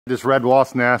This red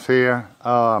wasp nest here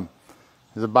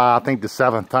is about, I think, the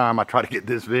 7th time I try to get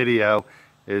this video.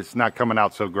 It's not coming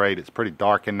out so great. It's pretty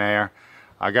dark in there.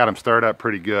 I got them stirred up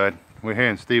pretty good. We're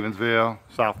here in Stevensville,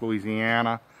 South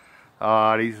Louisiana.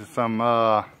 These are some,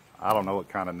 I don't know what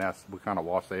kind of nests, what kind of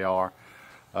wasps they are.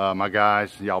 My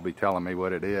guys, y'all be telling me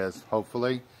what it is,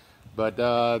 hopefully. But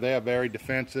they are very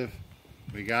defensive.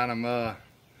 We got them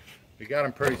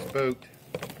pretty spooked.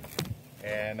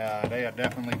 And they are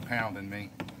definitely pounding me.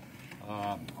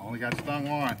 Only got stung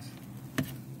once,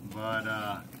 but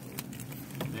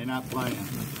they're not playing.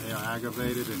 They are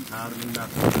aggravated and tired of me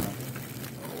messing with them.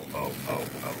 Oh.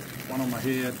 One on my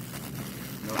head,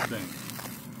 no sting.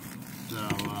 So,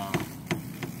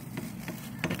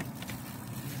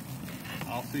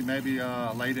 I'll see, maybe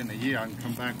late in the year I can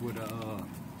come back with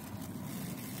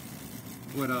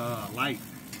a light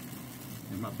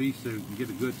in my bee suit and get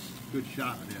a good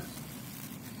shot of this.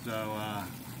 So,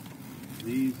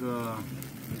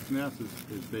 this nest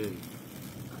is big.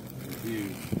 It's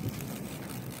huge.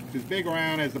 It's as big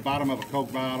around as the bottom of a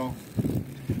Coke bottle.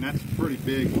 And that's pretty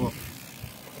big for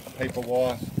a paper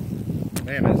wasp.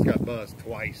 Man, I just got buzzed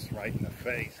twice right in the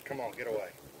face. Come on, get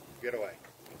away. Get away.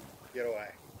 Get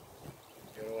away.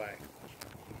 Get away.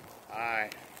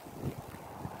 Alright.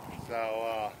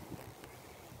 So,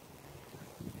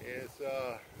 it's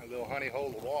a little honey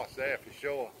hole of wasp there for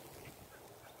sure.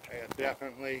 They're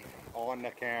definitely on the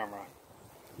camera.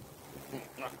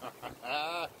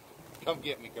 Come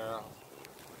get me, girl.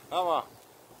 Come on.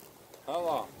 Come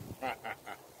on.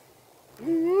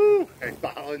 Woo! They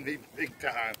following me big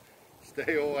time.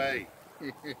 Stay away.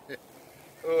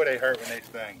 Oh, they hurt when they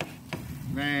sting.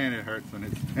 Man, it hurts when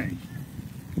it stings.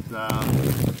 So,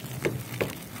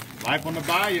 life on the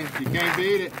bayou. You can't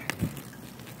beat it.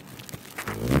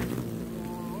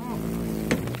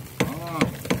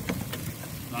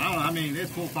 I mean,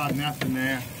 there's 4 or 5 nests in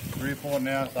there, 3 or 4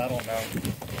 nests, I don't know.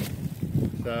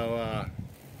 So,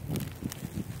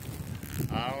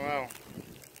 I don't know.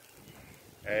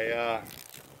 They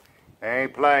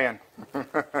ain't playing.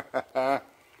 Let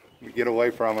me get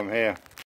away from them here.